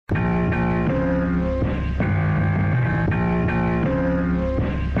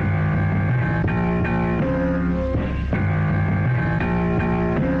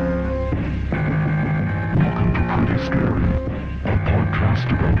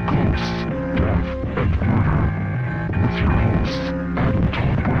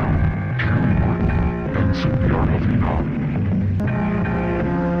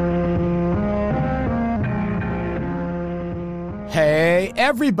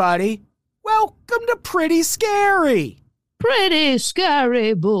everybody. Welcome to Pretty Scary. Pretty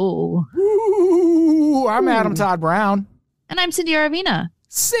Scary Boo. Ooh, I'm Adam Todd Brown. And I'm Cindy Aravina.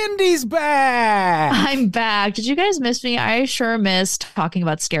 Cindy's back. I'm back. Did you guys miss me? I sure missed talking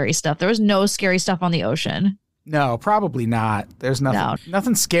about scary stuff. There was no scary stuff on the ocean. No, probably not. There's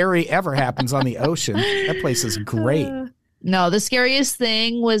nothing scary ever happens on the ocean. That place is great. No, the scariest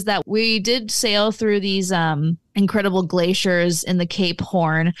thing was that we did sail through these incredible glaciers in the Cape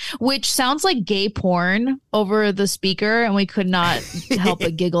Horn, which sounds like gay porn over the speaker, and we could not help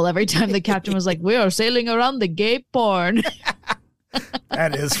but giggle every time the captain was like, "We are sailing around the gay porn."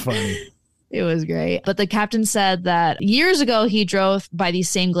 That is funny. It was great. But the captain said that years ago he drove by these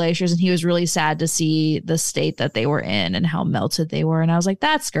same glaciers and he was really sad to see the state that they were in and how melted they were. And I was like,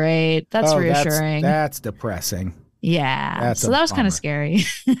 that's great. That's reassuring. That's depressing. Yeah. So that was kind of scary.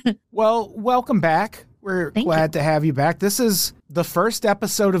 Well, welcome back. We're glad to have you back. This is the first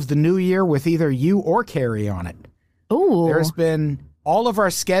episode of the new year with either you or Carrie on it. Ooh. There's been... all of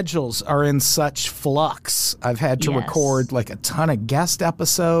our schedules are in such flux. I've had to record like a ton of guest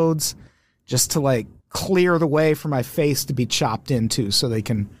episodes just to like clear the way for my face to be chopped into so they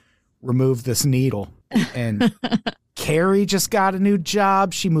can remove this needle. And Carrie just got a new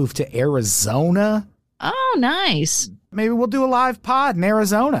job. She moved to Arizona. Oh, nice. Maybe we'll do a live pod in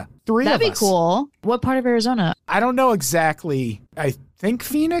Arizona. That'd be cool. What part of Arizona? I don't know exactly. I think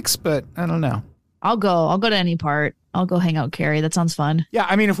Phoenix, but I don't know. I'll go to any part. I'll go hang out with Carrie. That sounds fun. Yeah,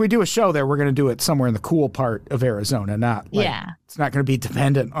 I mean, if we do a show there, we're going to do it somewhere in the cool part of Arizona. It's not going to be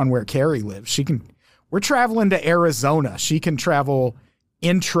dependent on where Carrie lives. We're traveling to Arizona. She can travel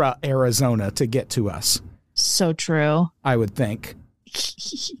intra-Arizona to get to us. So true. I would think.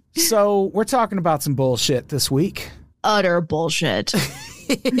 So we're talking about some bullshit this week. Utter bullshit.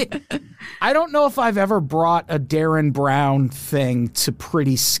 I don't know if I've ever brought a Darren Brown thing to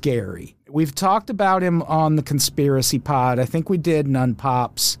Pretty Scary. We've talked about him on the Conspiracy Pod. I think we did None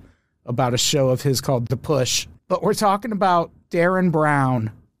Pops about a show of his called The Push. But we're talking about Darren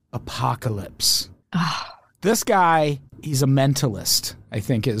Brown Apocalypse. This guy, he's a mentalist, I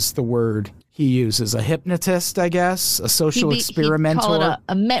think is the word he uses. A hypnotist, I guess. A social experimenter. Call it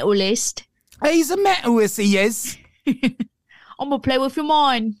a metalist. He's a metalist, he is. I'm going to play with your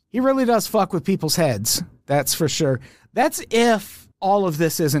mind. He really does fuck with people's heads. That's for sure. That's if all of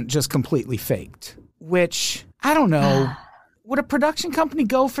this isn't just completely faked, which I don't know. Would a production company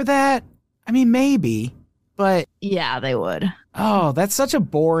go for that? I mean, maybe, but... yeah, they would. Oh, that's such a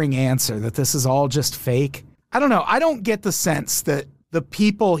boring answer that this is all just fake. I don't know. I don't get the sense that the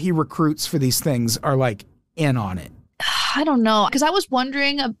people he recruits for these things are like in on it. I don't know. Because I was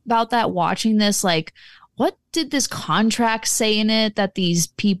wondering about that watching this, like, what did this contract say in it that these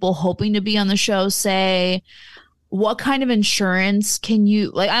people hoping to be on the show say? What kind of insurance can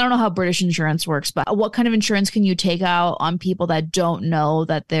you, like, I don't know how British insurance works, but what kind of insurance can you take out on people that don't know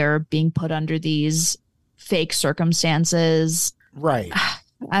that they're being put under these fake circumstances? Right.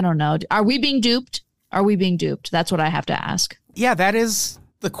 I don't know. Are we being duped? Are we being duped? That's what I have to ask. Yeah, that is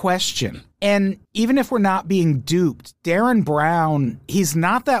the question. And even if we're not being duped, Darren Brown, he's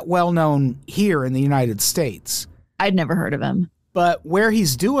not that well known here in the United States. I'd never heard of him. But where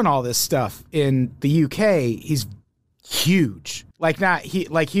he's doing all this stuff in the UK, he's huge.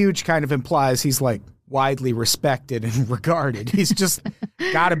 Huge kind of implies he's like widely respected and regarded. He's just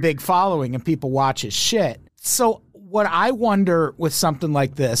got a big following and people watch his shit. So what I wonder with something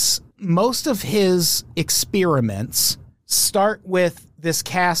like this, most of his experiments start with this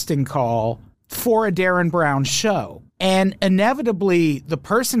casting call for a Darren Brown show. And inevitably, the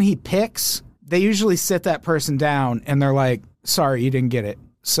person he picks, they usually sit that person down and they're like, sorry, you didn't get it.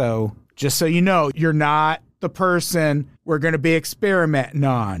 So just so you know, you're not the person we're going to be experimenting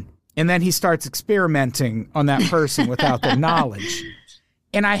on. And then he starts experimenting on that person without their knowledge.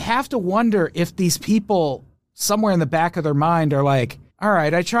 And I have to wonder if these people somewhere in the back of their mind are like, all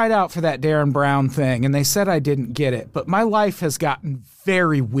right, I tried out for that Darren Brown thing and they said I didn't get it, but my life has gotten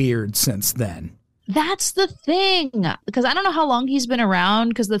very weird since then. That's the thing, because I don't know how long he's been around,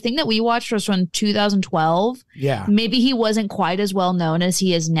 because the thing that we watched was from 2012. Yeah. Maybe he wasn't quite as well known as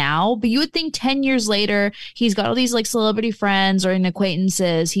he is now, but you would think 10 years later, he's got all these like celebrity friends or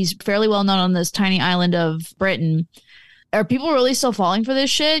acquaintances. He's fairly well known on this tiny island of Britain. Are people really still falling for this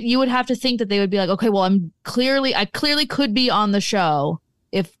shit? You would have to think that they would be like, okay, well, I clearly could be on the show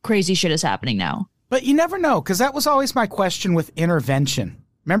if crazy shit is happening now. But you never know, because that was always my question with Intervention.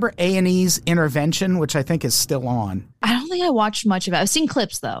 Remember A&E's Intervention, which I think is still on? I don't think I watched much of it. I've seen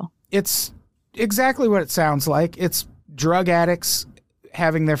clips, though. It's exactly what it sounds like. It's drug addicts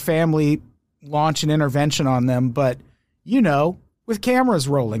having their family launch an intervention on them, but, with with cameras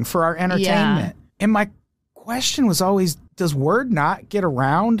rolling for our entertainment. And my question was always, does word not get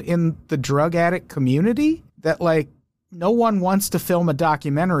around in the drug addict community that, like, no one wants to film a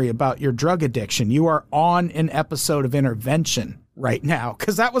documentary about your drug addiction? You are on an episode of Intervention right now.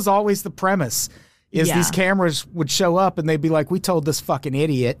 Because that was always the premise, is these cameras would show up and they'd be like, we told this fucking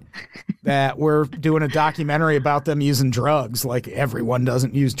idiot that we're doing a documentary about them using drugs. Like, everyone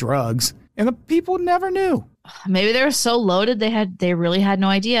doesn't use drugs. And the people never knew. Maybe they were so loaded they really had no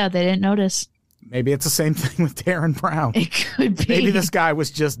idea. They didn't notice. Maybe it's the same thing with Darren Brown. It could be. Maybe this guy was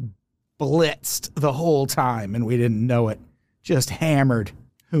just blitzed the whole time and we didn't know it. Just hammered.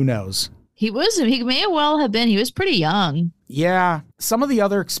 Who knows? He may well have been. He was pretty young. Yeah. Some of the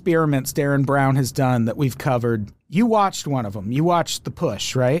other experiments Darren Brown has done that we've covered, you watched one of them. You watched The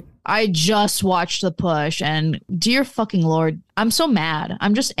Push, right? I just watched The Push, and dear fucking Lord, I'm so mad.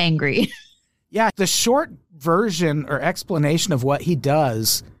 I'm just angry. Yeah. The short version or explanation of what he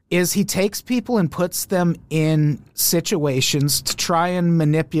does is he takes people and puts them in situations to try and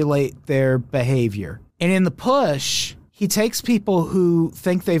manipulate their behavior. And in The Push, he takes people who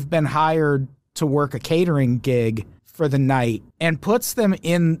think they've been hired to work a catering gig for the night and puts them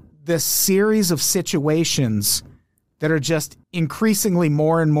in this series of situations that are just increasingly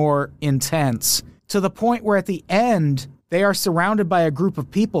more and more intense, to the point where at the end, they are surrounded by a group of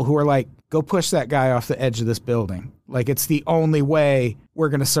people who are like, go push that guy off the edge of this building. Like, it's the only way we're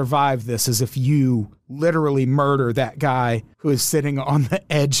going to survive this is if you literally murder that guy who is sitting on the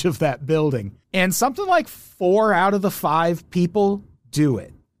edge of that building. And something like 4 out of the 5 people do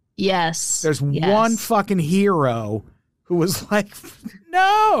it. Yes. There's one fucking hero who was like,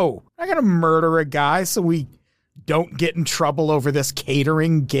 no, I'm not going to murder a guy so we don't get in trouble over this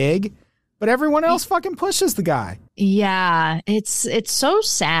catering gig. But everyone else fucking pushes the guy. Yeah, it's so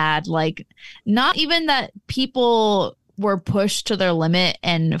sad. Like, not even that people were pushed to their limit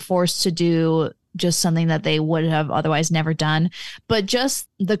and forced to do just something that they would have otherwise never done, but just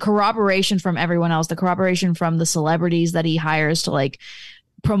the corroboration from everyone else, the corroboration from the celebrities that he hires to like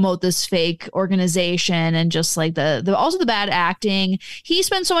promote this fake organization, and just like the also the bad acting. He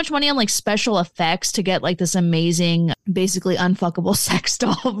spent so much money on like special effects to get like this amazing, basically unfuckable sex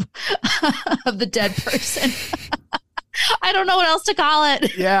doll of the dead person. I don't know what else to call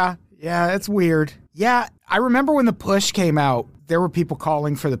it. Yeah, it's weird. Yeah, I remember when The Push came out, there were people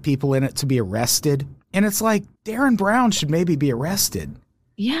calling for the people in it to be arrested. And it's like, Darren Brown should maybe be arrested.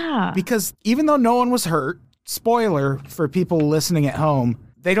 Yeah. Because even though no one was hurt, spoiler for people listening at home,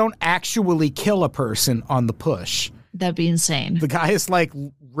 they don't actually kill a person on The Push. That'd be insane. The guy is like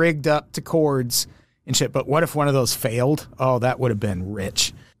rigged up to cords and shit. But what if one of those failed? Oh, that would have been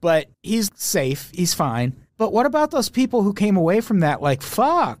rich. But he's safe. He's fine. But what about those people who came away from that like,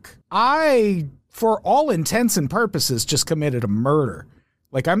 fuck, I, for all intents and purposes, just committed a murder.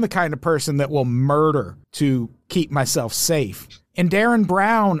 Like, I'm the kind of person that will murder to keep myself safe. And Darren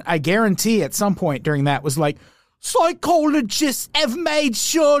Brown, I guarantee at some point during that was like, psychologists have made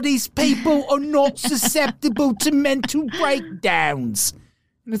sure these people are not susceptible to mental breakdowns.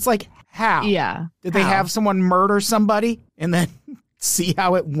 And it's like, how? Yeah. Did they have someone murder somebody and then see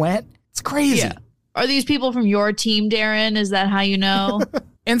how it went? It's crazy. Yeah. Are these people from your team, Darren? Is that how you know?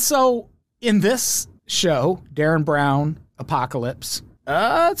 And so in this show, Darren Brown, Apocalypse,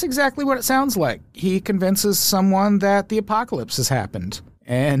 that's exactly what it sounds like. He convinces someone that the apocalypse has happened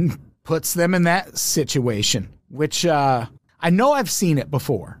and puts them in that situation, which I know I've seen it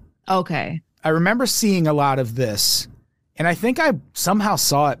before. Okay. I remember seeing a lot of this, and I think I somehow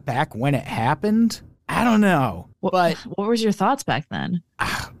saw it back when it happened. I don't know. But what was your thoughts back then?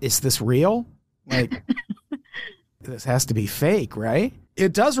 Is this real? Like, this has to be fake, right?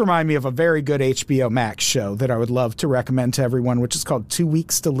 It does remind me of a very good HBO Max show that I would love to recommend to everyone, which is called 2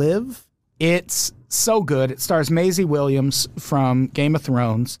 Weeks to Live. It's so good. It stars Maisie Williams from Game of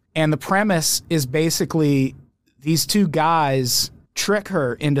Thrones. And the premise is basically these two guys trick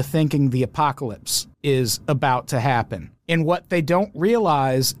her into thinking the apocalypse is about to happen. And what they don't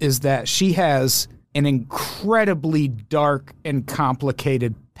realize is that she has an incredibly dark and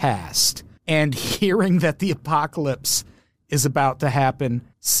complicated past. And hearing that the apocalypse is about to happen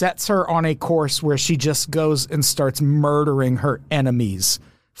sets her on a course where she just goes and starts murdering her enemies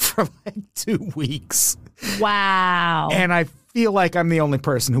for like 2 weeks. Wow. And I feel like I'm the only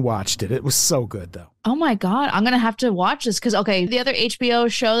person who watched it. It was so good, though. Oh, my God. I'm going to have to watch this because, okay, the other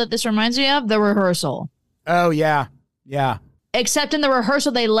HBO show that this reminds me of, The Rehearsal. Oh, yeah. Yeah. Except in The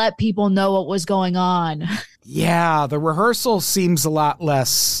Rehearsal, they let people know what was going on. Yeah, The Rehearsal seems a lot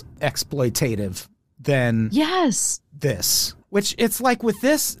less exploitative than this. Which it's like with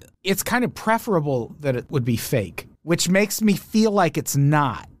this, it's kind of preferable that it would be fake. which makes me feel like it's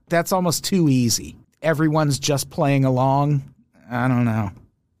not. That's almost too easy. Everyone's just playing along. I don't know.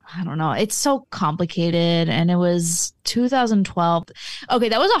 It's so complicated. And it was 2012. Okay,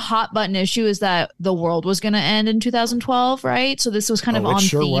 that was a hot button issue, is that the world was going to end in 2012, right? So this was kind of on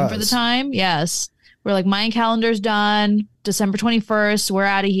theme for the time. Yes. We're like, Mayan calendar's done. December 21st, we're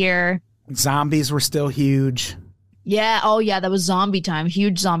out of here. Zombies were still huge. Yeah. Oh, yeah. That was zombie time.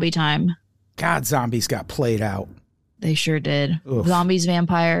 Huge zombie time. God, zombies got played out. They sure did. Oof. Zombies,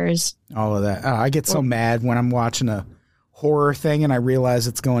 vampires. All of that. I get so mad when I'm watching a horror thing and I realize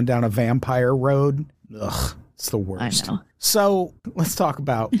it's going down a vampire road. Ugh, it's the worst. I know. So let's talk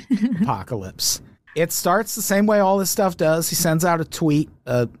about Apocalypse. It starts the same way all this stuff does. He sends out a tweet,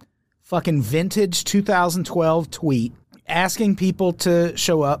 a fucking vintage 2012 tweet, asking people to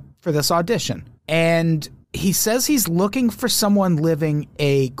show up for this audition. And he says he's looking for someone living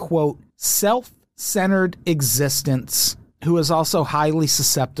a, quote, self-centered existence who is also highly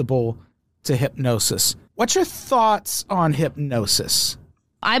susceptible to hypnosis. What's your thoughts on hypnosis?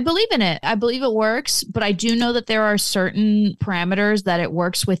 I believe in it. I believe it works, but I do know that there are certain parameters that it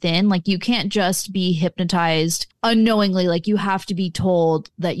works within. Like, you can't just be hypnotized unknowingly. Like, you have to be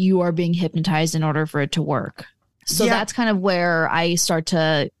told that you are being hypnotized in order for it to work. So that's kind of where I start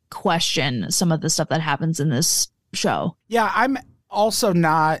to question some of the stuff that happens in this show. Yeah, I'm also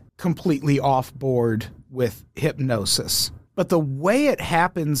not completely off board with hypnosis, but the way it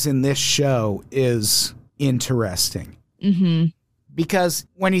happens in this show is interesting. Mm-hmm. Because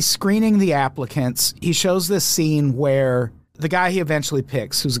when he's screening the applicants, he shows this scene where the guy he eventually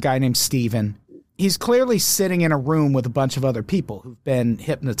picks, who's a guy named Steven, he's clearly sitting in a room with a bunch of other people who've been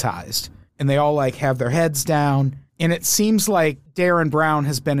hypnotized. And they all like have their heads down. And it seems like Darren Brown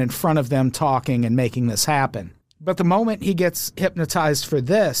has been in front of them talking and making this happen. But the moment he gets hypnotized for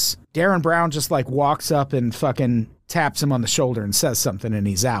this, Darren Brown just like walks up and fucking taps him on the shoulder and says something and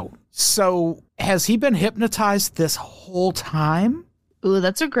he's out. So has he been hypnotized this whole time? Ooh,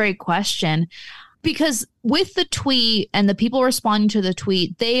 that's a great question. Because with the tweet and the people responding to the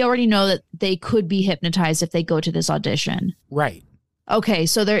tweet, they already know that they could be hypnotized if they go to this audition. Right. Okay,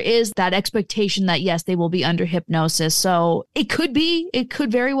 so there is that expectation that, yes, they will be under hypnosis. So it could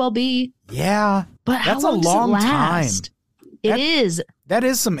very well be. Yeah. But that's how long a long does it time. last? It is. That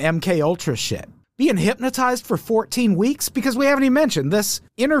is some MK Ultra shit. Being hypnotized for 14 weeks? Because we haven't even mentioned this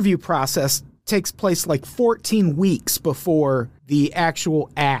interview process takes place like 14 weeks before the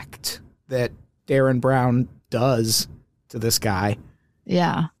actual act that Darren Brown does to this guy.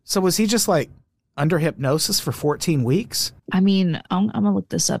 Yeah. So was he just like under hypnosis for 14 weeks? I mean, I'm going to look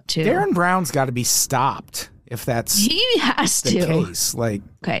this up too. Darren Brown's got to be stopped if that's he has the to. case. Like,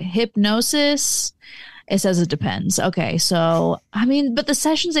 okay, hypnosis. It says it depends. Okay, so, I mean, but the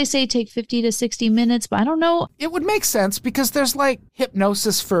sessions, they say, take 50 to 60 minutes, but I don't know. It would make sense because there's, like,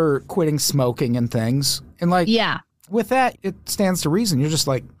 hypnosis for quitting smoking and things. And, like, yeah, with that, it stands to reason. You're just,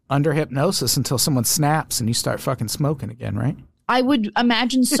 like, under hypnosis until someone snaps and you start fucking smoking again, right? I would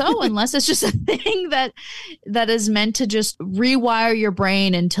imagine so, unless it's just a thing that is meant to just rewire your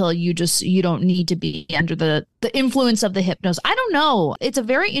brain until you don't need to be under the influence of the hypnosis. I don't know. It's a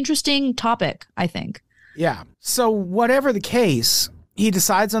very interesting topic, I think. Yeah. So whatever the case, he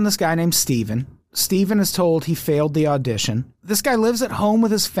decides on this guy named Steven. Steven is told he failed the audition. This guy lives at home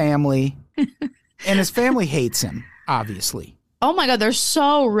with his family, and his family hates him, obviously. Oh my God, they're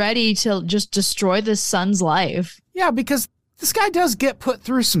so ready to just destroy this son's life. Yeah, because this guy does get put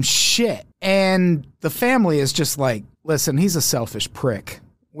through some shit, and the family is just like, listen, he's a selfish prick.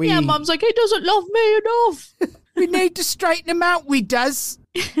 Yeah, Mom's like, he doesn't love me enough. We need to straighten him out. We does.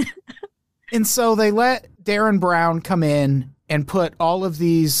 And so they let Darren Brown come in and put all of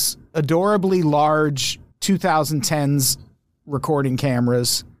these adorably large 2010s recording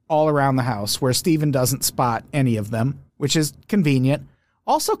cameras all around the house where Steven doesn't spot any of them, which is convenient.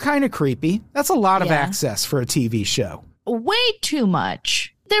 Also kind of creepy. That's a lot of access for a TV show. Way too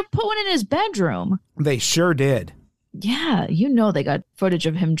much. They're put one in his bedroom. They sure did. Yeah, they got footage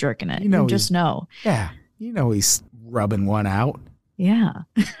of him jerking it. You just know. Yeah, he's rubbing one out. Yeah.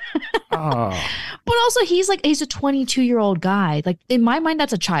 Oh. But also he's a 22-year-old guy. Like, in my mind,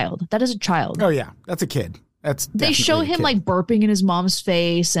 that's a child. That is a child. Oh yeah, that's a kid. They show him like burping in his mom's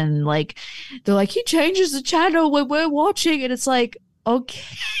face, and like they're like, he changes the channel when we're watching, and it's like, okay,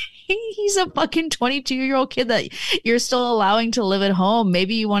 he's a fucking 22-year-old kid that you're still allowing to live at home.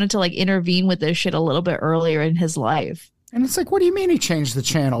 Maybe you wanted to like intervene with this shit a little bit earlier in his life. And it's like, what do you mean he changed the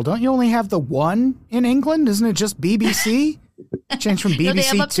channel? Don't you only have the one in England? Isn't it just BBC? Changed from BBC no, they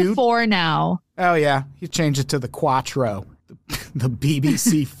have up to 4 now. Oh yeah, he changed it to the Quattro, the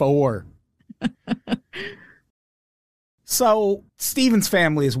BBC 4. So Steven's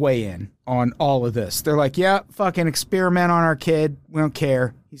family is way in on all of this. They're like, yeah, fucking experiment on our kid. We don't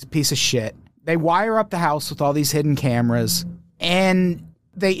care. He's a piece of shit. They wire up the house with all these hidden cameras, and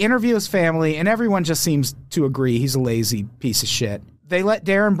they interview his family, and everyone just seems to agree he's a lazy piece of shit. They let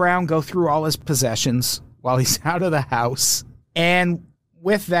Darren Brown go through all his possessions while he's out of the house. And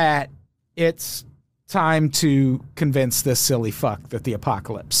with that, it's time to convince this silly fuck that the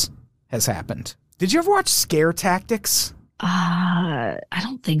apocalypse has happened. Did you ever watch Scare Tactics? I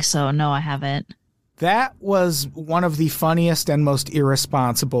don't think so. No, I haven't. That was one of the funniest and most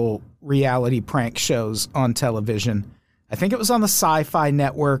irresponsible reality prank shows on television. I think it was on the Sci-Fi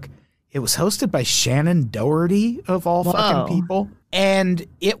Network. It was hosted by Shannon Doherty, of all fucking people. And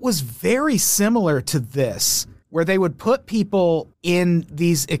it was very similar to this, where they would put people in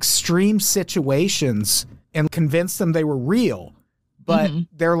these extreme situations and convince them they were real. But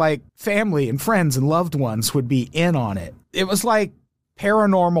their like family and friends and loved ones would be in on it. It was like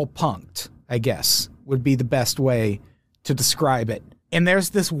Paranormal Punk'd, I guess, would be the best way to describe it. And there's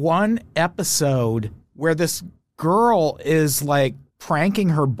this one episode where this girl is like pranking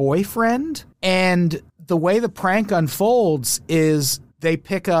her boyfriend. And the way the prank unfolds is they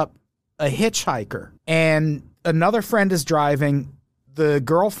pick up a hitchhiker and another friend is driving. The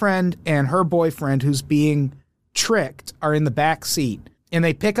girlfriend and her boyfriend, who's being tricked, are in the back seat, and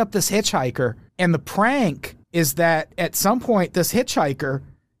they pick up this hitchhiker, and the prank is that at some point this hitchhiker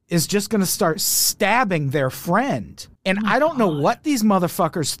is just going to start stabbing their friend. And I don't know what these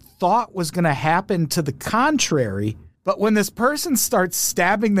motherfuckers thought was going to happen to the contrary, but when this person starts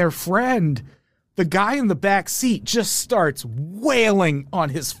stabbing their friend, the guy in the back seat just starts wailing on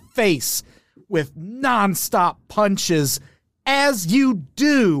his face with nonstop punches, as you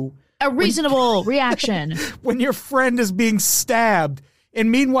do. A reasonable reaction. When your friend is being stabbed,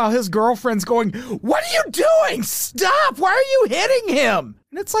 and meanwhile his girlfriend's going, "What are you doing? Stop! Why are you hitting him?"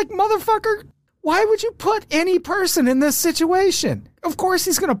 And it's like, motherfucker, why would you put any person in this situation? Of course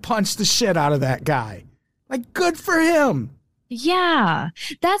he's going to punch the shit out of that guy. Like, good for him. Yeah,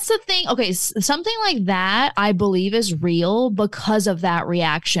 that's the thing. Okay, something like that, I believe, is real because of that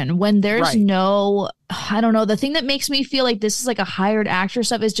reaction. When there's no, I don't know, the thing that makes me feel like this is like a hired actor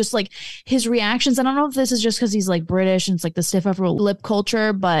stuff is just like his reactions. I don't know if this is just because he's like British and it's like the stiff upper lip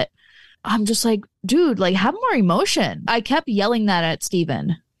culture, but I'm just like, dude, like have more emotion. I kept yelling that at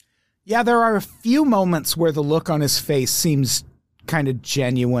Steven. Yeah, there are a few moments where the look on his face seems kind of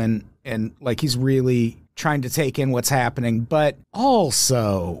genuine and like he's really trying to take in what's happening, but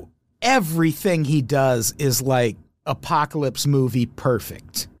also everything he does is like apocalypse movie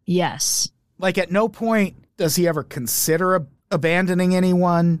perfect. Yes. Like at no point does he ever consider abandoning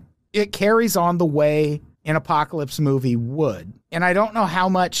anyone. It carries on the way an apocalypse movie would. And I don't know how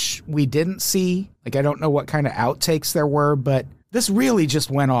much we didn't see. Like I don't know what kind of outtakes there were, but this really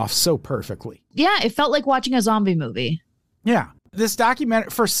just went off so perfectly. Yeah, it felt like watching a zombie movie. Yeah. This documentary,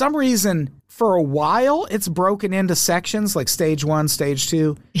 for some reason, for a while, it's broken into sections like stage 1, stage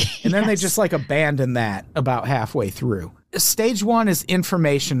 2. And then they just like abandon that about halfway through. Stage 1 is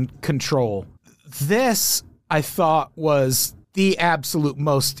information control. This, I thought, was the absolute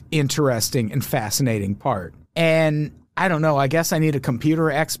most interesting and fascinating part. And I don't know, I guess I need a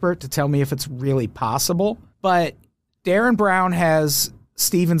computer expert to tell me if it's really possible. But Darren Brown has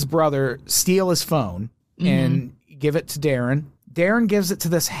Steven's brother steal his phone and give it to Darren. Darren gives it to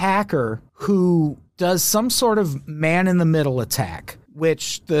this hacker who does some sort of man-in-the-middle attack,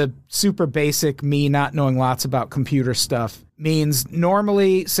 which the super basic me not knowing lots about computer stuff means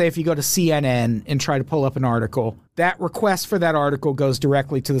normally, say if you go to CNN and try to pull up an article, that request for that article goes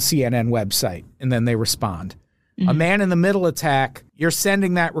directly to the CNN website, and then they respond. A man-in-the-middle attack, you're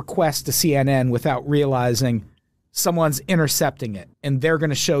sending that request to CNN without realizing someone's intercepting it, and they're going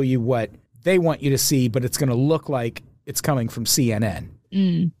to show you what they want you to see, but it's going to look like it's coming from CNN.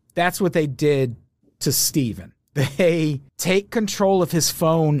 That's what they did to Steven. They take control of his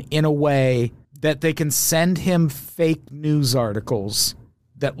phone in a way that they can send him fake news articles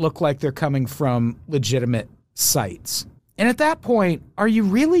that look like they're coming from legitimate sites. And at that point, are you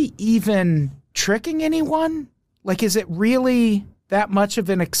really even tricking anyone? Like, is it really that much of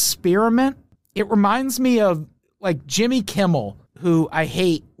an experiment? It reminds me of like Jimmy Kimmel, who I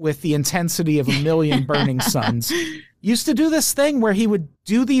hate with the intensity of a million burning suns, used to do this thing where he would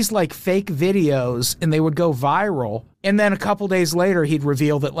do these like fake videos and they would go viral. And then a couple days later, he'd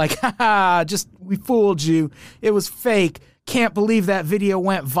reveal that like, haha, just we fooled you. It was fake. Can't believe that video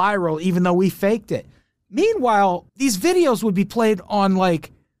went viral, even though we faked it. Meanwhile, these videos would be played on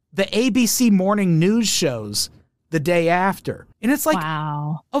like the ABC morning news shows the day after. And it's like,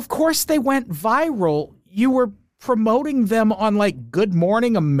 wow, of course they went viral. You were promoting them on like Good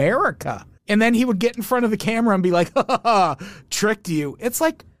Morning America. And then he would get in front of the camera and be like, ha ha ha, tricked you. It's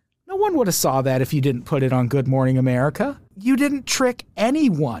like, no one would have saw that if you didn't put it on Good Morning America. You didn't trick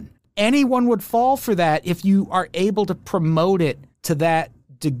anyone. Anyone would fall for that if you are able to promote it to that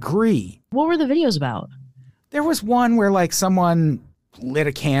degree. What were the videos about? There was one where like someone lit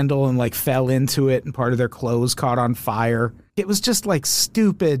a candle and like fell into it and part of their clothes caught on fire. It was just like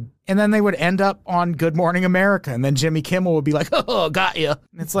stupid. And then they would end up on Good Morning America. And then Jimmy Kimmel would be like, oh, got you.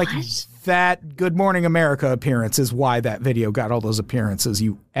 And it's like, What? that Good Morning America appearance is why that video got all those appearances,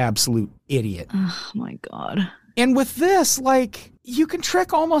 you absolute idiot. Oh my God. And with this, like, you can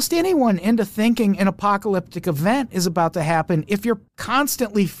trick almost anyone into thinking an apocalyptic event is about to happen if you're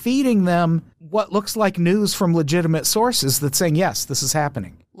constantly feeding them what looks like news from legitimate sources that's saying, yes, this is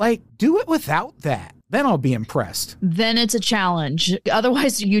happening. Like, do it without that. Then I'll be impressed. Then it's a challenge.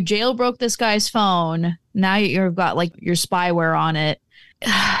 Otherwise, you jailbroke this guy's phone. Now you've got like your spyware on it.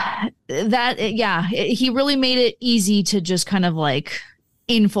 He really made it easy to just kind of like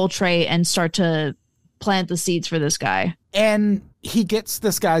infiltrate and start to plant the seeds for this guy. And he gets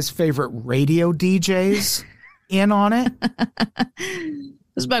this guy's favorite radio DJs in on it.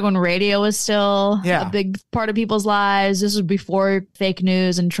 This was back when radio was still a big part of people's lives. This was before fake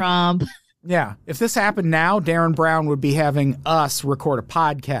news and Trump. Yeah. If this happened now, Darren Brown would be having us record a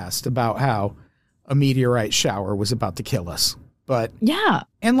podcast about how a meteorite shower was about to kill us. But yeah.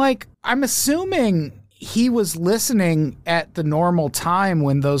 And like, I'm assuming he was listening at the normal time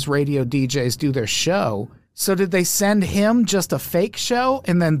when those radio DJs do their show. So did they send him just a fake show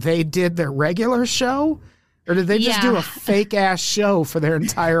and then they did their regular show? Or did they just do a fake ass show for their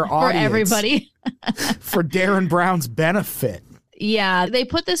entire audience? For everybody. For Darren Brown's benefit. Yeah. They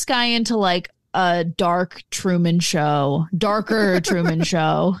put this guy into like a darker Truman Show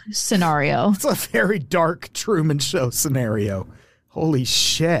scenario. It's a very dark Truman Show scenario. Holy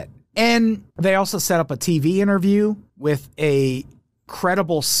shit. And they also set up a TV interview with a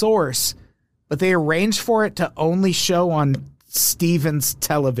credible source, but they arranged for it to only show on Steven's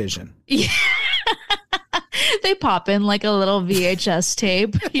television. Yeah. They pop in like a little VHS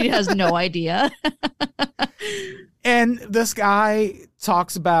tape. He has no idea. And this guy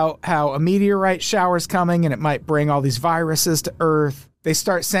talks about how a meteorite shower is coming and it might bring all these viruses to Earth. They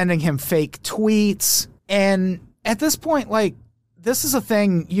start sending him fake tweets. And at this point, like, this is a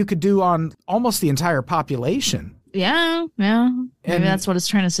thing you could do on almost the entire population. Yeah. Maybe that's what it's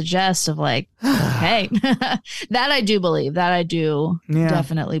trying to suggest of like, hey, that I do believe. That I do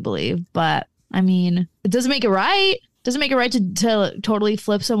definitely believe. But I mean, it doesn't make it right. Doesn't make it right to totally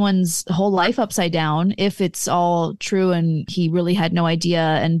flip someone's whole life upside down if it's all true and he really had no idea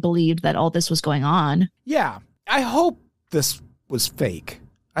and believed that all this was going on. Yeah. I hope this was fake.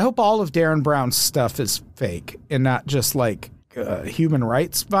 I hope all of Darren Brown's stuff is fake and not just like a human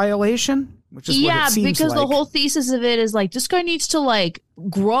rights violation, which is what it seems because like. The whole thesis of it is like, this guy needs to like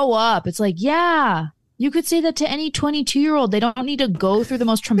grow up. It's like, yeah. You could say that to any 22-year-old. They don't need to go through the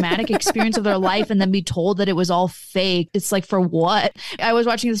most traumatic experience of their life and then be told that it was all fake. It's like, for what? I was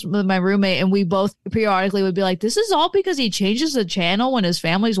watching this with my roommate and we both periodically would be like, this is all because he changes the channel when his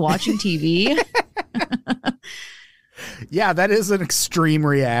family's watching TV. Yeah, that is an extreme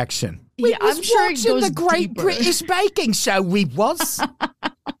reaction. Yeah, I'm sure it goes the Great deeper. British Baking Show we was.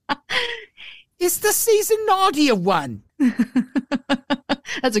 It's the season Nadia one.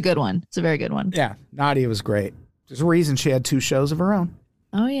 That's a good one. It's a very good one. Yeah, Nadia was great. There's a reason she had 2 shows of her own.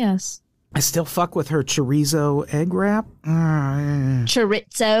 Oh, yes. I still fuck with her chorizo egg wrap.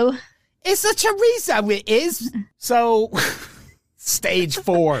 Chorizo. It's a chorizo, it is. So, stage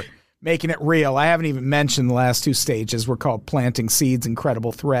 4, making it real. I haven't even mentioned the last 2 stages were called Planting Seeds and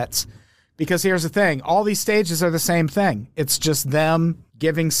Credible Threats. Because here's the thing. All these stages are the same thing. It's just them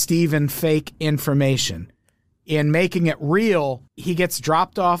giving Steven fake information. In making it real, he gets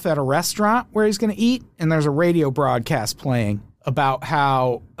dropped off at a restaurant where he's going to eat, and there's a radio broadcast playing about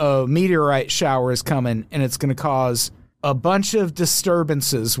how a meteorite shower is coming, and it's going to cause a bunch of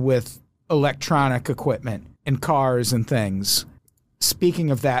disturbances with electronic equipment and cars and things. Speaking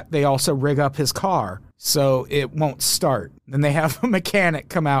of that, they also rig up his car so it won't start. Then they have a mechanic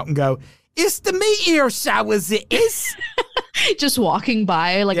come out and go, "It's the meteor showers, it is." Just walking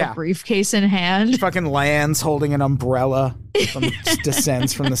by like a briefcase in hand. Fucking lands holding an umbrella, just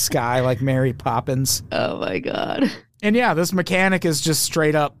descends from the sky like Mary Poppins. Oh my God. And yeah, this mechanic is just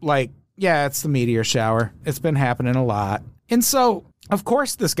straight up like, yeah, it's the meteor shower. It's been happening a lot. And so, of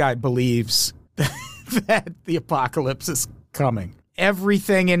course, this guy believes that the apocalypse is coming.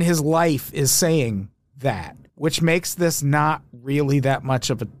 Everything in his life is saying that, which makes this not really that much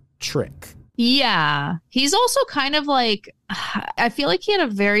of a trick. Yeah. He's also kind of like, I feel like he had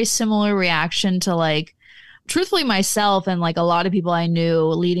a very similar reaction to like, truthfully myself and like a lot of people I knew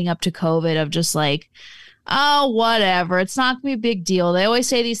leading up to COVID of just like, oh, whatever. It's not going to be a big deal. They always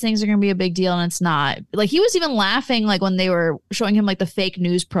say these things are going to be a big deal and it's not. Like he was even laughing like when they were showing him like the fake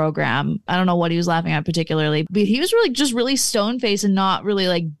news program. I don't know what he was laughing at particularly, but he was really just really stone-faced and not really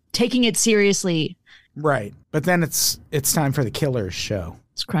like taking it seriously. Right. But then it's time for the Killers show.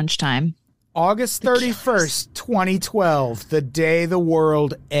 It's crunch time. August 31st, 2012, the day the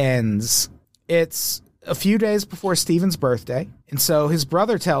world ends. It's a few days before Steven's birthday, and so his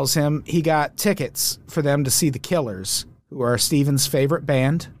brother tells him he got tickets for them to see the Killers, who are Steven's favorite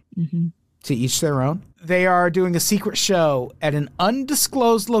band, to each their own. They are doing a secret show at an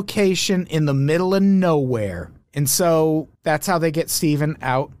undisclosed location in the middle of nowhere, and so that's how they get Steven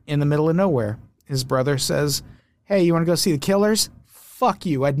out in the middle of nowhere. His brother says, hey, you want to go see the Killers? Fuck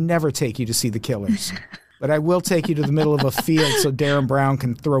you, I'd never take you to see the Killers. But I will take you to the middle of a field so Darren Brown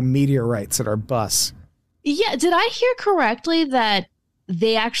can throw meteorites at our bus. Yeah, did I hear correctly that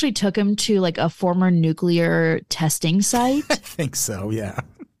they actually took him to like a former nuclear testing site? I think so, yeah.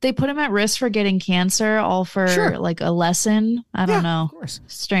 They put him at risk for getting cancer, all for like a lesson. I don't know. Of course.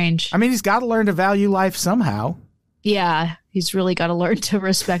 Strange. I mean, he's got to learn to value life somehow. Yeah, he's really got to learn to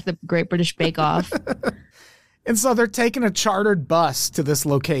respect the Great British Bake Off. And so they're taking a chartered bus to this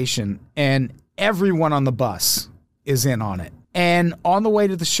location, and everyone on the bus is in on it. And on the way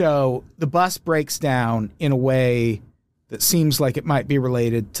to the show, the bus breaks down in a way that seems like it might be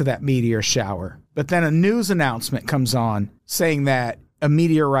related to that meteor shower. But then a news announcement comes on saying that a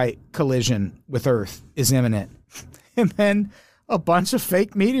meteorite collision with Earth is imminent. And then a bunch of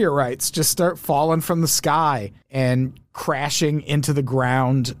fake meteorites just start falling from the sky and crashing into the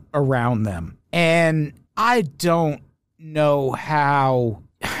ground around them. And I don't know how...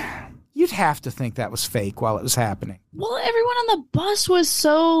 You'd have to think that was fake while it was happening. Well, everyone on the bus was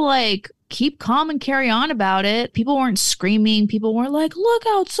so like, keep calm and carry on about it. People weren't screaming. People weren't like, look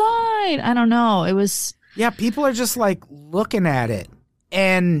outside. I don't know. It was... Yeah, people are just like looking at it.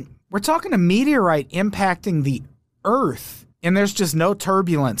 And we're talking a meteorite impacting the Earth. And there's just no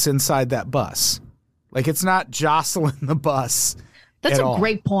turbulence inside that bus. Like it's not jostling the bus. That's at a all.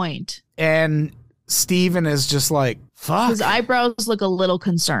 great point. And Steven is just like, fuck. His eyebrows look a little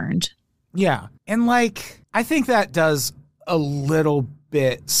concerned. Yeah. And like, I think that does a little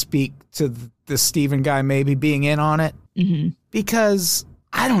bit speak to the Steven guy maybe being in on it. Mm-hmm. Because,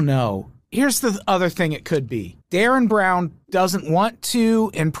 I don't know. Here's the other thing it could be. Darren Brown doesn't want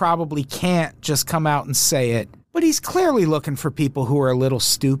to and probably can't just come out and say it. But he's clearly looking for people who are a little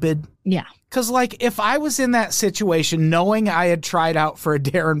stupid. Yeah. Because, like, if I was in that situation, knowing I had tried out for a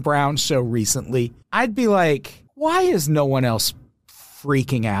Darren Brown show recently, I'd be like, why is no one else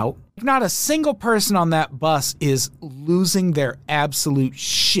freaking out? Not a single person on that bus is losing their absolute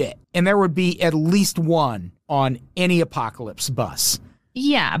shit. And there would be at least one on any apocalypse bus.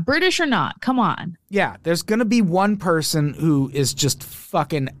 Yeah, British or not, come on. Yeah, there's going to be one person who is just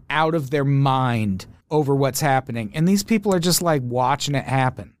fucking out of their mind over what's happening. And these people are just like watching it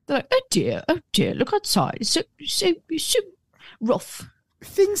happen. They're like, oh dear, look outside. It's so rough.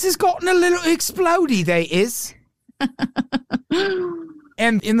 Things has gotten a little explodey, they is.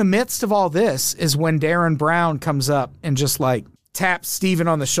 And in the midst of all this is when Darren Brown comes up and just like taps Steven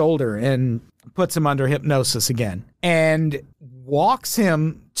on the shoulder and puts him under hypnosis again and walks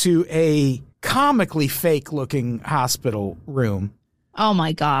him to a comically fake looking hospital room. Oh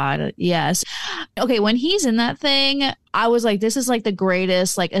my God. Yes. Okay. When he's in that thing, I was like, this is like the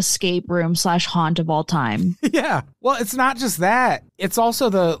greatest like escape room / haunt of all time. Yeah. Well, it's not just that. It's also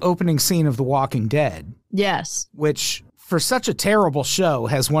the opening scene of The Walking Dead. Yes. Which for such a terrible show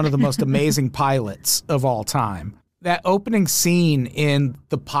has one of the most amazing pilots of all time. That opening scene in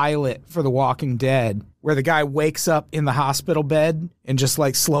the pilot for The Walking Dead where the guy wakes up in the hospital bed and just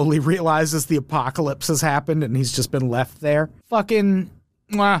like slowly realizes the apocalypse has happened and he's just been left there. Fucking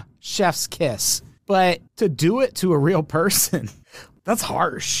chef's kiss. But to do it to a real person, that's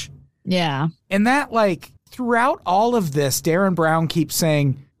harsh. Yeah. And that like throughout all of this, Darren Brown keeps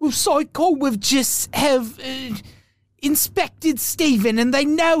saying, well, Psycho, we've just have inspected Steven and they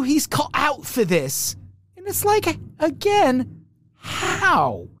know he's caught out for this. And it's like, again,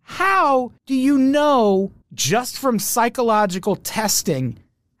 how? How do you know just from psychological testing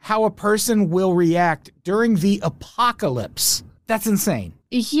how a person will react during the apocalypse? That's insane.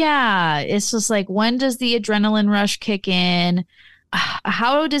 Yeah. It's just like, when does the adrenaline rush kick in?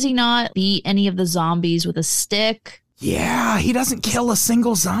 How does he not beat any of the zombies with a stick? Yeah, he doesn't kill a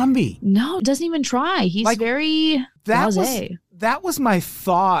single zombie. No, doesn't even try. He's like, very blasé. that was my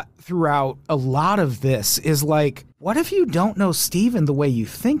thought throughout a lot of this is like, what if you don't know Steven the way you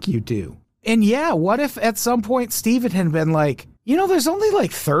think you do? And yeah, what if at some point Steven had been like, there's only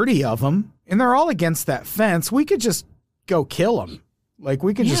like 30 of them and they're all against that fence. We could just go kill them. Like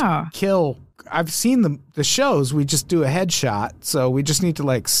we could just kill. I've seen the shows. We just do a headshot. So we just need to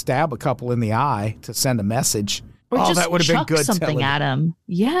like stab a couple in the eye to send a message. Or just that would have been good something television. at him.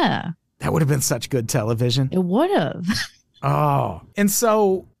 Yeah. That would have been such good television. It would have. Oh. And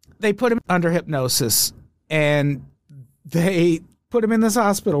so they put him under hypnosis and they put him in this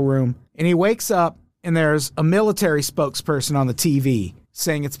hospital room and he wakes up and there's a military spokesperson on the TV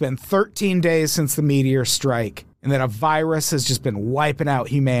saying it's been 13 days since the meteor strike and that a virus has just been wiping out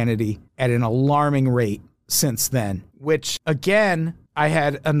humanity at an alarming rate since then, which again, I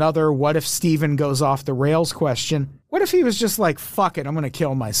had another what if Steven goes off the rails question. What if he was just like, fuck it, I'm going to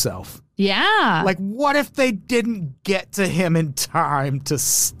kill myself? Yeah. Like, what if they didn't get to him in time to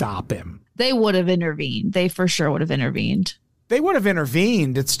stop him? They would have intervened. They for sure would have intervened. They would have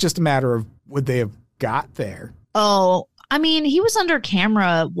intervened. It's just a matter of would they have got there? Oh, I mean, he was under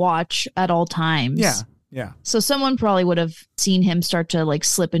camera watch at all times. Yeah. So someone probably would have seen him start to like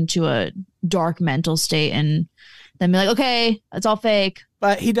slip into a dark mental state and then be like, okay, it's all fake.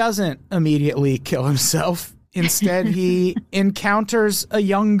 But he doesn't immediately kill himself. Instead, he encounters a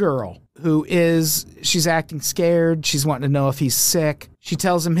young girl she's acting scared. She's wanting to know if he's sick. She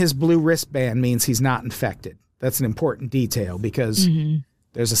tells him his blue wristband means he's not infected. That's an important detail because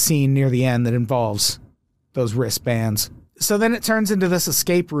there's a scene near the end that involves those wristbands. So then it turns into this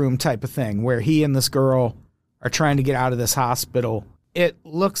escape room type of thing where he and this girl are trying to get out of this hospital. It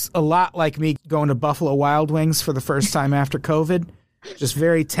looks a lot like me going to Buffalo Wild Wings for the first time after COVID. Just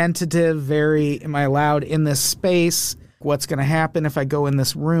very tentative, am I allowed in this space? What's going to happen if I go in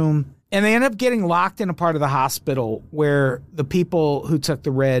this room? And they end up getting locked in a part of the hospital where the people who took the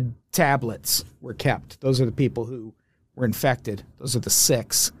red tablets were kept. Those are the people who were infected. Those are the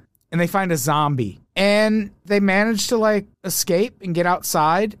 6. And they find a zombie. And they manage to like escape and get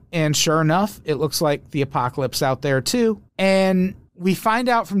outside. And sure enough, it looks like the apocalypse out there too. And we find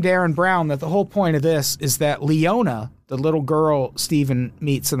out from Darren Brown that the whole point of this is that Leona, the little girl Steven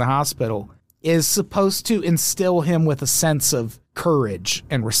meets in the hospital, is supposed to instill him with a sense of courage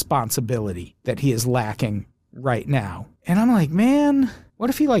and responsibility that he is lacking right now. And I'm like, man, what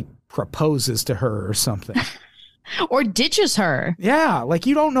if he like proposes to her or something? Or ditches her. Yeah, like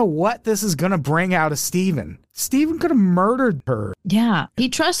you don't know what this is going to bring out of Steven. Steven could have murdered her. Yeah, he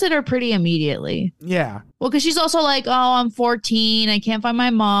trusted her pretty immediately. Yeah. Well, because she's also like, oh, I'm 14. I can't find my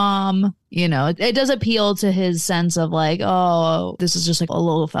mom. It does appeal to his sense of like, oh, this is just like a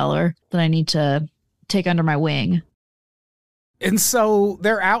little feller that I need to take under my wing. And so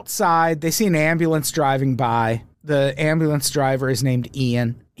they're outside. They see an ambulance driving by. The ambulance driver is named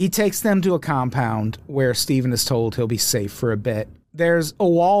Ian. He takes them to a compound where Steven is told he'll be safe for a bit. There's a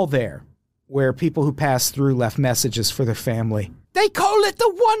wall there where people who pass through left messages for their family. They call it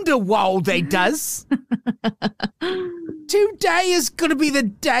the Wonder Wall, they does. Today is going to be the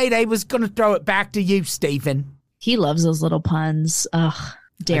day they was going to throw it back to you, Steven. He loves those little puns. Ugh,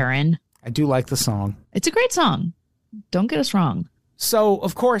 Darren. I do like the song. It's a great song. Don't get us wrong. So,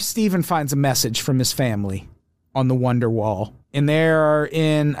 of course, Steven finds a message from his family on the Wonder Wall. And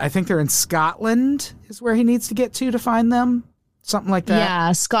I think they're in Scotland is where he needs to get to find them. Something like that.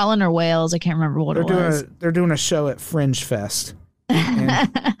 Yeah, Scotland or Wales. I can't remember what it was. They're doing a show at Fringe Fest. And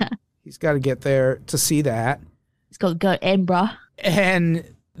he's got to get there to see that. He's got to go to Edinburgh. And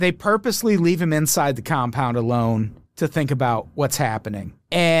they purposely leave him inside the compound alone to think about what's happening.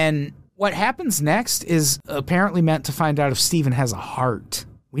 And what happens next is apparently meant to find out if Steven has a heart.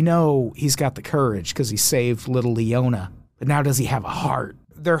 We know he's got the courage because he saved little Leona. But now does he have a heart?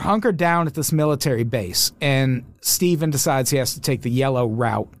 They're hunkered down at this military base, and Steven decides he has to take the yellow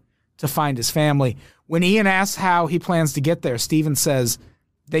route to find his family. When Ian asks how he plans to get there, Steven says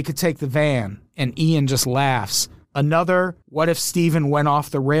they could take the van, and Ian just laughs. Another what if Steven went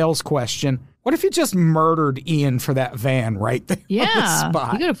off the rails question. What if you just murdered Ian for that van right there on the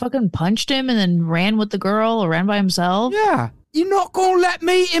spot? He could have fucking punched him and then ran with the girl or ran by himself. Yeah. You're not going to let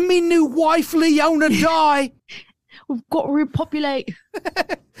me and me new wife Leona die. We've got to repopulate.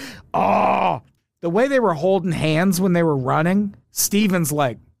 Oh, the way they were holding hands when they were running, Steven's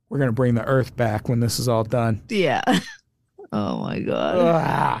like, we're going to bring the earth back when this is all done. Yeah. Oh, my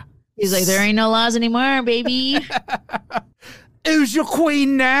God. He's like, there ain't no laws anymore, baby. Who's your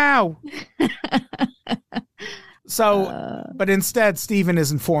queen now? But instead, Steven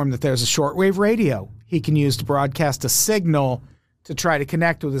is informed that there's a shortwave radio he can use to broadcast a signal to try to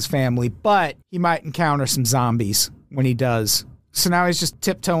connect with his family, but he might encounter some zombies when he does So now he's just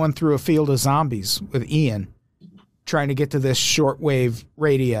tiptoeing through a field of zombies with Ian, trying to get to this shortwave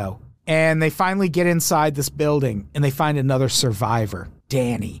radio. And they finally get inside this building, and they find another survivor,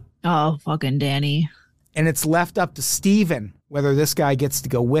 Danny. Oh, fucking Danny. And it's left up to Steven whether this guy gets to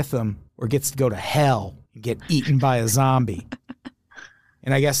go with them or gets to go to hell and get eaten by a zombie.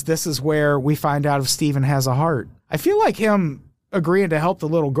 And I guess this is where we find out if Steven has a heart. I feel like him agreeing to help the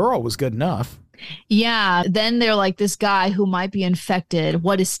little girl was good enough. Yeah. Then they're like, this guy who might be infected.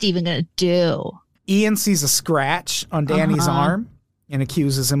 What is Steven going to do? Ian sees a scratch on Danny's arm and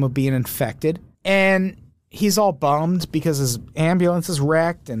accuses him of being infected. And he's all bummed because his ambulance is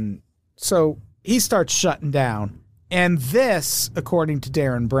wrecked. And so he starts shutting down. And this, according to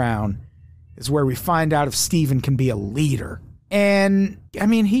Darren Brown, is where we find out if Steven can be a leader. And, I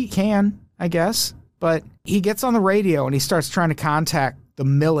mean, he can, I guess. But he gets on the radio and he starts trying to contact the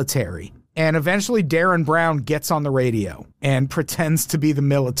military. And eventually Darren Brown gets on the radio and pretends to be the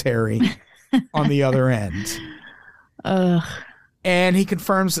military on the other end. And he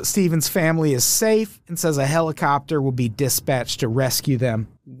confirms that Steven's family is safe and says a helicopter will be dispatched to rescue them.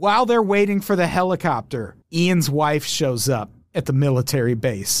 While they're waiting for the helicopter, Ian's wife shows up at the military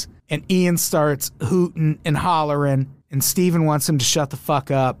base. And Ian starts hooting and hollering, and Steven wants him to shut the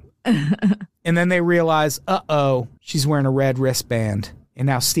fuck up. And then they realize, uh-oh, she's wearing a red wristband. And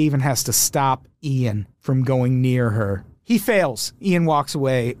now Steven has to stop Ian from going near her. He fails. Ian walks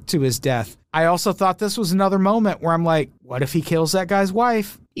away to his death. I also thought this was another moment where I'm like, what if he kills that guy's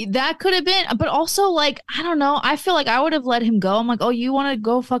wife? That could have been, but also, like, I don't know. I feel like I would have let him go. I'm like, oh, you want to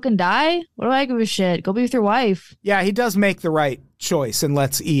go fucking die? What do I give a shit? Go be with your wife. Yeah, he does make the right choice and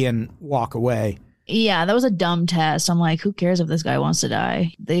lets Ian walk away. Yeah, that was a dumb test. I'm like, who cares if this guy wants to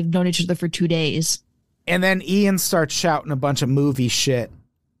die? They've known each other for 2 days. And then Ian starts shouting a bunch of movie shit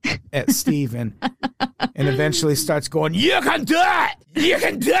at Steven and eventually starts going, you can do it! You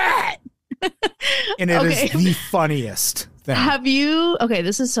can do it! And it is the funniest thing. Have you, okay,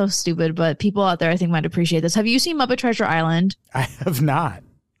 this is so stupid, but people out there I think might appreciate this. Have you seen Muppet Treasure Island? I have not.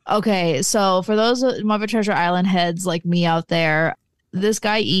 Okay, so for those Muppet Treasure Island heads like me out there, this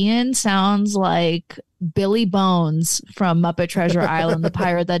guy Ian sounds like Billy Bones from Muppet Treasure Island, the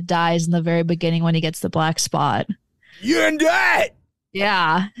pirate that dies in the very beginning when he gets the black spot. You can do it!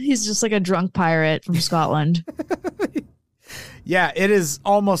 Yeah, he's just like a drunk pirate from Scotland. Yeah, it is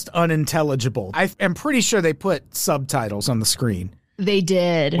almost unintelligible. I am pretty sure they put subtitles on the screen. They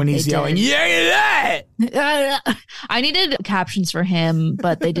did. When he's yelling, yeah, I needed captions for him,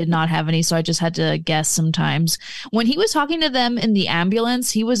 but they did not have any, so I just had to guess sometimes. When he was talking to them in the ambulance,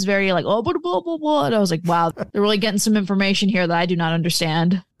 he was very like, oh, blah, blah, blah, blah. And I was like, wow, they're really getting some information here that I do not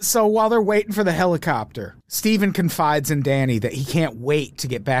understand. So while they're waiting for the helicopter, Steven confides in Danny that he can't wait to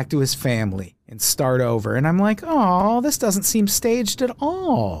get back to his family and start over. And I'm like, oh, this doesn't seem staged at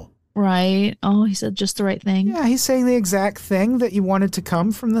all. Right. Oh, he said just the right thing. Yeah, he's saying the exact thing that you wanted to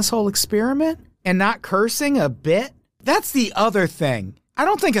come from this whole experiment and not cursing a bit. That's the other thing. I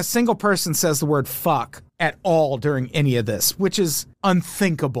don't think a single person says the word fuck at all during any of this, which is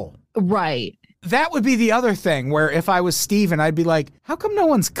unthinkable. Right. That would be the other thing where if I was Steven, I'd be like, how come no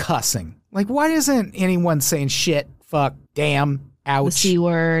one's cussing? Like, why isn't anyone saying shit, fuck, damn, ouch? The C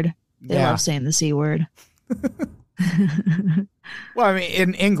word. They love saying the C word. Well, I mean,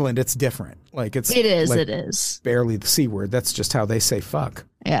 in England, it's different. Like it is barely the C word. That's just how they say fuck.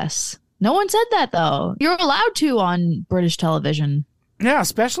 Yes. No one said that, though. You're allowed to on British television. Yeah,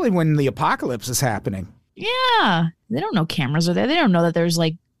 especially when the apocalypse is happening. Yeah. They don't know cameras are there. They don't know that there's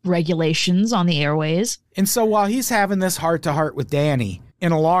like regulations on the airways. And so while he's having this heart-to-heart with Danny,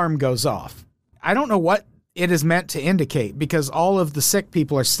 an alarm goes off. I don't know what it is meant to indicate because all of the sick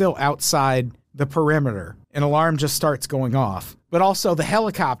people are still outside the perimeter. An alarm just starts going off. But also the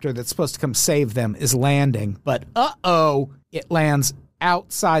helicopter that's supposed to come save them is landing. But uh-oh, it lands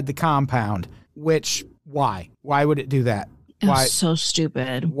outside the compound. Which, why? Why would it do that? Why? So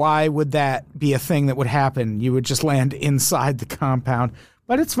stupid. Why would that be a thing that would happen? You would just land inside the compound.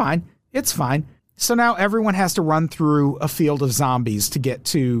 But it's fine. It's fine. So now everyone has to run through a field of zombies to get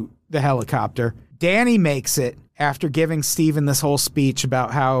to the helicopter. Danny makes it after giving Steven this whole speech about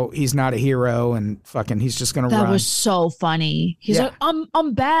how he's not a hero and fucking he's just going to run. That was so funny. He's like,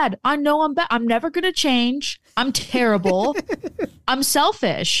 I'm bad. I know I'm bad. I'm never going to change. I'm terrible. I'm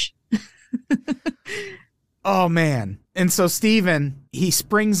selfish. Oh, man. And so Steven, he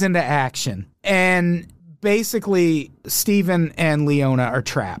springs into action. And basically, Steven and Leona are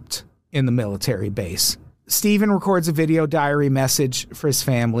trapped in the military base. Steven records a video diary message for his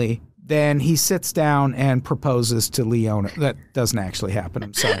family. Then he sits down and proposes to Leona. That doesn't actually happen.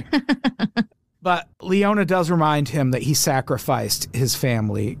 I'm sorry. But Leona does remind him that he sacrificed his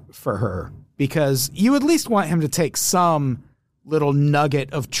family for her, because you at least want him to take some little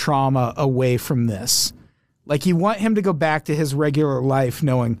nugget of trauma away from this. Like, you want him to go back to his regular life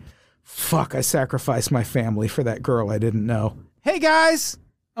knowing, fuck, I sacrificed my family for that girl I didn't know. Hey, guys,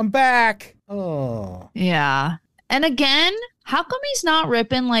 I'm back. Oh. Yeah. And again, how come he's not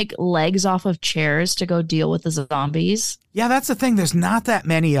ripping like legs off of chairs to go deal with the zombies? Yeah, that's the thing. There's not that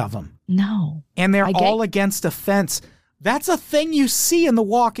many of them. No. And they're all against a fence. That's a thing you see in The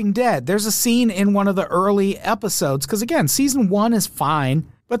Walking Dead. There's a scene in one of the early episodes, because again, season 1 is fine,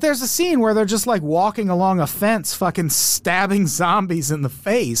 but there's a scene where they're just like walking along a fence fucking stabbing zombies in the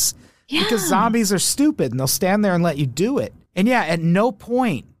face. Yeah. Because zombies are stupid and they'll stand there and let you do it. And yeah, at no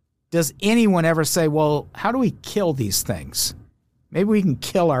point does anyone ever say, well, how do we kill these things? Maybe we can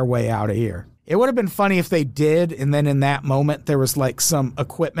kill our way out of here. It would have been funny if they did, and then in that moment there was like some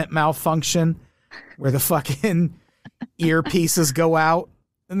equipment malfunction where the fucking earpieces go out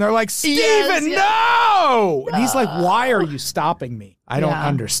and they're like, Steven, no! And he's like, why are you stopping me? I don't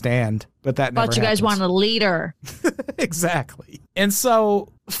understand. But that never Thought you guys wanted a leader. Exactly. And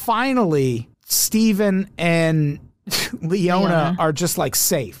so finally, Steven and Leona are just like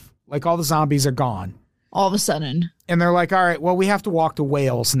safe. Like, all the zombies are gone. All of a sudden. And they're like, all right, well, we have to walk to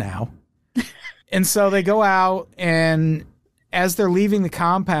Wales now. And so they go out, and as they're leaving the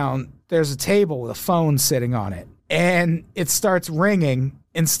compound, there's a table with a phone sitting on it. And it starts ringing,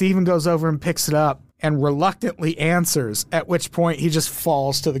 and Steven goes over and picks it up and reluctantly answers, at which point he just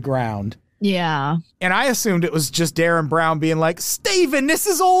falls to the ground. Yeah. And I assumed it was just Darren Brown being like, Steven, this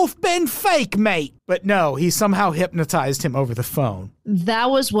has all been fake, mate. But no, he somehow hypnotized him over the phone. That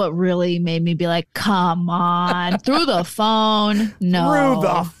was what really made me be like, come on. Through the phone? No. Through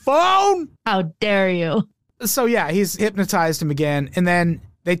the phone? How dare you? So yeah, he's hypnotized him again. And then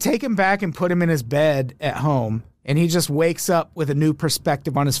they take him back and put him in his bed at home. And he just wakes up with a new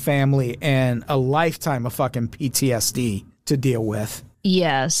perspective on his family and a lifetime of fucking PTSD to deal with.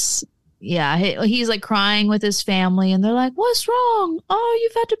 Yes. Yeah, he's like crying with his family, and they're like, what's wrong? Oh,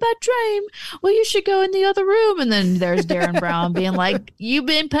 you've had a bad dream. Well, you should go in the other room. And then there's Darren Brown being like, you've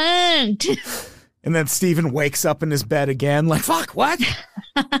been punked. And then Steven wakes up in his bed again, like, fuck, what?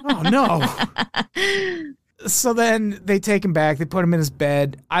 Oh, no. So then they take him back. They put him in his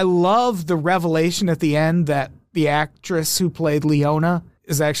bed. I love the revelation at the end that the actress who played Leona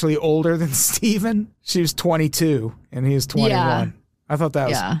is actually older than Steven. She was 22, and he was 21. Yeah. I thought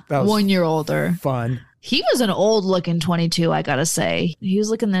that was 1 year older. Fun. He was an old looking 22, I gotta say. He was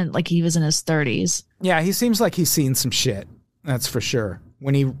looking like he was in his 30s. Yeah, he seems like he's seen some shit. That's for sure.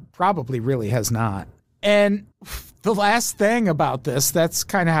 When he probably really has not. And the last thing about this, that's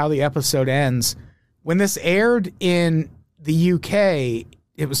kind of how the episode ends. When this aired in the UK,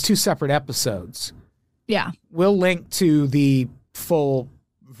 it was 2 separate episodes. Yeah. We'll link to the full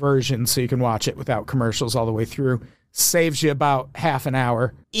version so you can watch it without commercials all the way through. Saves you about half an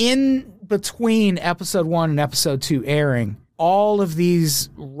hour. In between episode 1 and episode 2 airing, all of these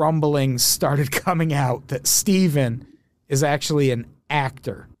rumblings started coming out that Steven is actually an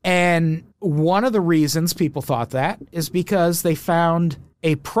actor. And one of the reasons people thought that is because they found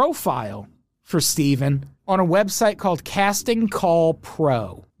a profile for Steven on a website called Casting Call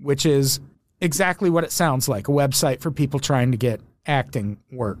Pro, which is exactly what it sounds like, a website for people trying to get acting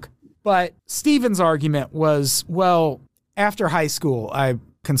work. But Steven's argument was, well, after high school, I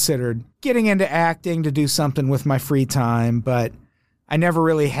considered getting into acting to do something with my free time, but I never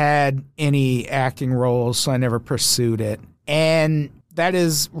really had any acting roles, so I never pursued it. And that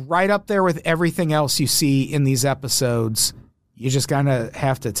is right up there with everything else you see in these episodes. You just kind of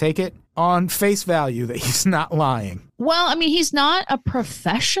have to take it on face value that he's not lying. Well, I mean, he's not a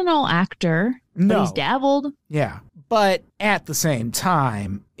professional actor. No. But he's dabbled. Yeah. But at the same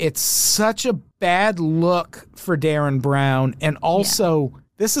time, it's such a bad look for Darren Brown. And also,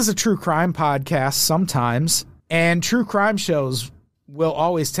 This is a true crime podcast sometimes. And true crime shows will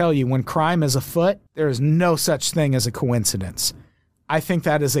always tell you when crime is afoot, there is no such thing as a coincidence. I think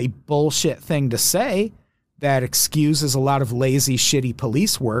that is a bullshit thing to say that excuses a lot of lazy, shitty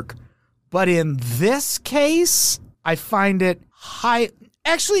police work. But in this case, I find it high.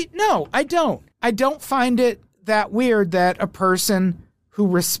 Actually, no, I don't. I don't find it that weird that a person who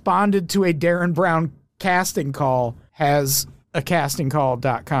responded to a Darren Brown casting call has a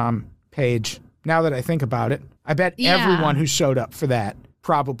castingcall.com page. Now that I think about it, I bet everyone who showed up for that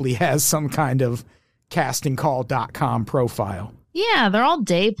probably has some kind of castingcall.com profile. Yeah, they're all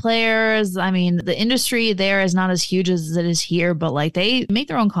day players. I mean, the industry there is not as huge as it is here, but like they make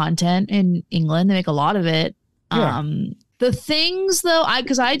their own content in England. They make a lot of it. Yeah. The things though,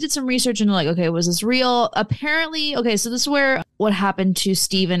 because I did some research into like, okay, was this real? Apparently, okay, so this is where what happened to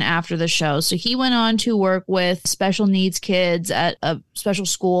Steven after the show. So he went on to work with special needs kids at a special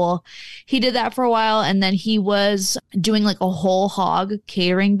school. He did that for a while, and then he was doing like a whole hog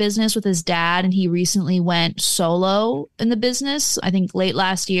catering business with his dad, and he recently went solo in the business, I think late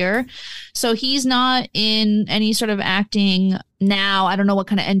last year. So he's not in any sort of acting now. I don't know what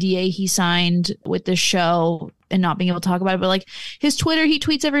kind of NDA he signed with the show and not being able to talk about it, but like his Twitter, he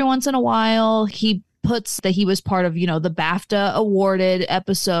tweets every once in a while. He puts that he was part of, the BAFTA awarded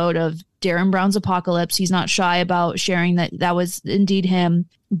episode of Darren Brown's Apocalypse. He's not shy about sharing that was indeed him.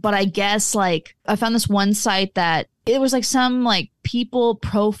 But I guess like I found this one site that it was like some like people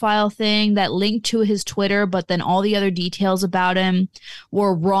profile thing that linked to his Twitter, but then all the other details about him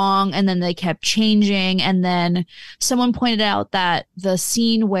were wrong. And then they kept changing. And then someone pointed out that the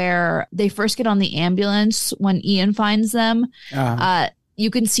scene where they first get on the ambulance when Ian finds them, you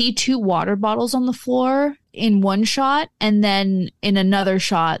can see 2 water bottles on the floor in one shot. And then in another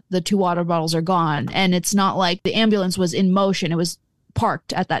shot, the 2 water bottles are gone. And it's not like the ambulance was in motion. It was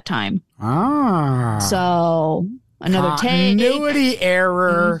parked at that time. So another continuity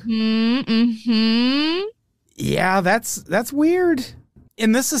error. Mm-hmm. Yeah, that's weird.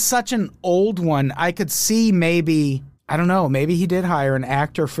 And this is such an old one. I could see maybe, I don't know, maybe he did hire an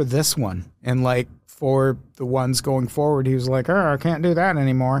actor for this one. And like for the ones going forward, he was like, I can't do that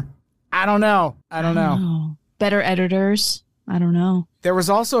anymore. I don't know. Better editors. I don't know. There was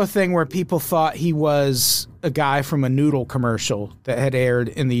also a thing where people thought he was a guy from a noodle commercial that had aired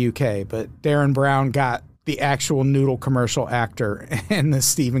in the UK, but Darren Brown got the actual noodle commercial actor and the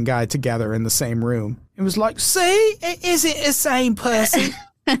Steven guy together in the same room. It was like, see, is it the same person?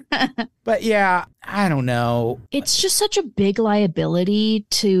 But yeah, I don't know. It's just such a big liability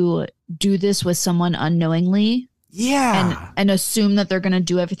to do this with someone unknowingly. Yeah. And assume that they're going to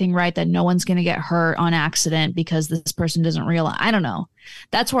do everything right, that no one's going to get hurt on accident because this person doesn't realize. I don't know.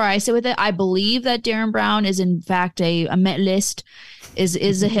 That's where I sit with it. I believe that Darren Brown is in fact a mentalist,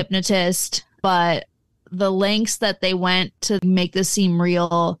 is a hypnotist, but the lengths that they went to make this seem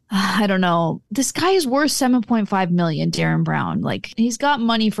real, I don't know. This guy is worth $7.5 million, Darren Brown. Like, he's got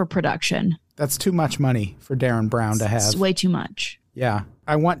money for production. That's too much money for Darren Brown to have. It's way too much. Yeah.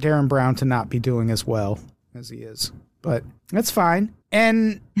 I want Darren Brown to not be doing as well as he is, but that's fine.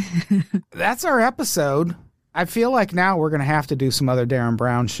 And that's our episode. I feel like now we're going to have to do some other Darren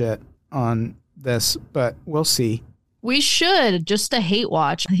Brown shit on this, but we'll see. We should, just to hate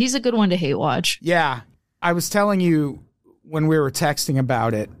watch. He's a good one to hate watch. Yeah. I was telling you when we were texting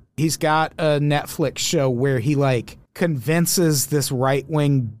about it, he's got a Netflix show where he like convinces this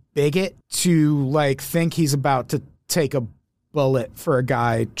right-wing bigot to like think he's about to take a bullet for a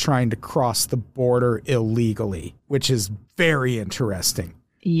guy trying to cross the border illegally, which is very interesting.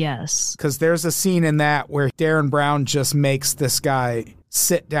 Yes. Because there's a scene in that where Darren Brown just makes this guy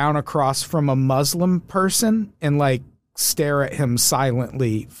sit down across from a Muslim person and like stare at him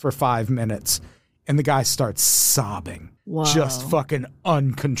silently for 5 minutes. And the guy starts sobbing. Whoa. Just fucking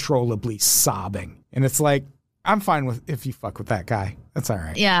uncontrollably sobbing. And it's like, I'm fine with if you fuck with that guy. That's all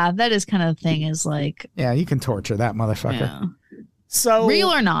right. Yeah, that is kind of the thing is like... Yeah, you can torture that motherfucker. Yeah. So real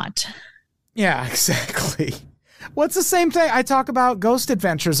or not. Yeah, exactly. What's the same thing? I talk about Ghost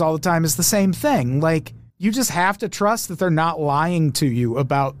Adventures all the time. Is the same thing. Like, you just have to trust that they're not lying to you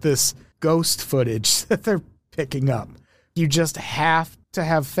about this ghost footage that they're picking up. You just have to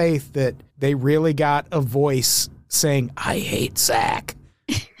have faith that they really got a voice saying, I hate Zach,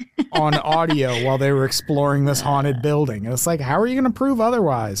 on audio while they were exploring this haunted building. And it's like, how are you going to prove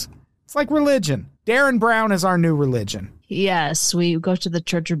otherwise? It's like religion. Darren Brown is our new religion. Yes, we go to the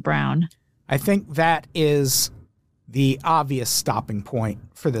Church of Brown. I think that is the obvious stopping point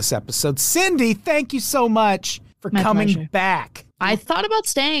for this episode. Cindy, thank you so much for coming pleasure. Back. I thought about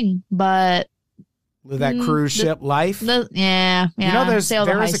staying, but With that cruise ship life. Yeah. You know, there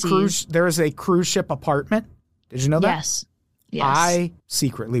is a cruise ship apartment. Did you know that? Yes. I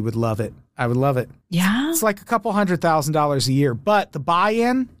secretly would love it. I would love it. Yeah. It's like a couple $100,000 a year, but the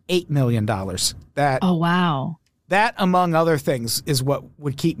buy-in, $8 million. Oh, wow. That, among other things, is what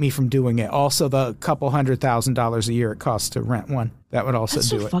would keep me from doing it. Also, the couple $100,000 a year it costs to rent one. That would also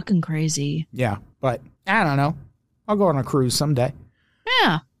do it. That's so fucking crazy. Yeah, but I don't know. I'll go on a cruise someday.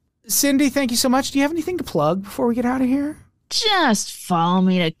 Yeah. Cindy, thank you so much. Do you have anything to plug before we get out of here? Just follow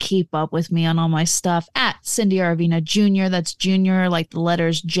me to keep up with me on all my stuff at Cindy Arvina Jr. That's Junior, like the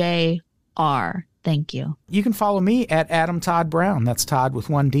letters J-R. Thank you. You can follow me at Adam Todd Brown. That's Todd with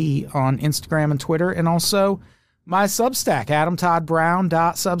one D on Instagram and Twitter. And also my Substack,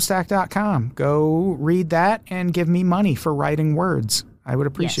 adamtoddbrown.substack.com. Go read that and give me money for writing words. I would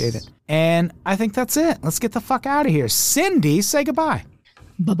appreciate it. And I think that's it. Let's get the fuck out of here. Cindy, say goodbye.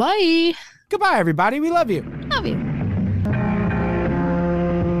 Bye-bye. Goodbye, everybody. We love you.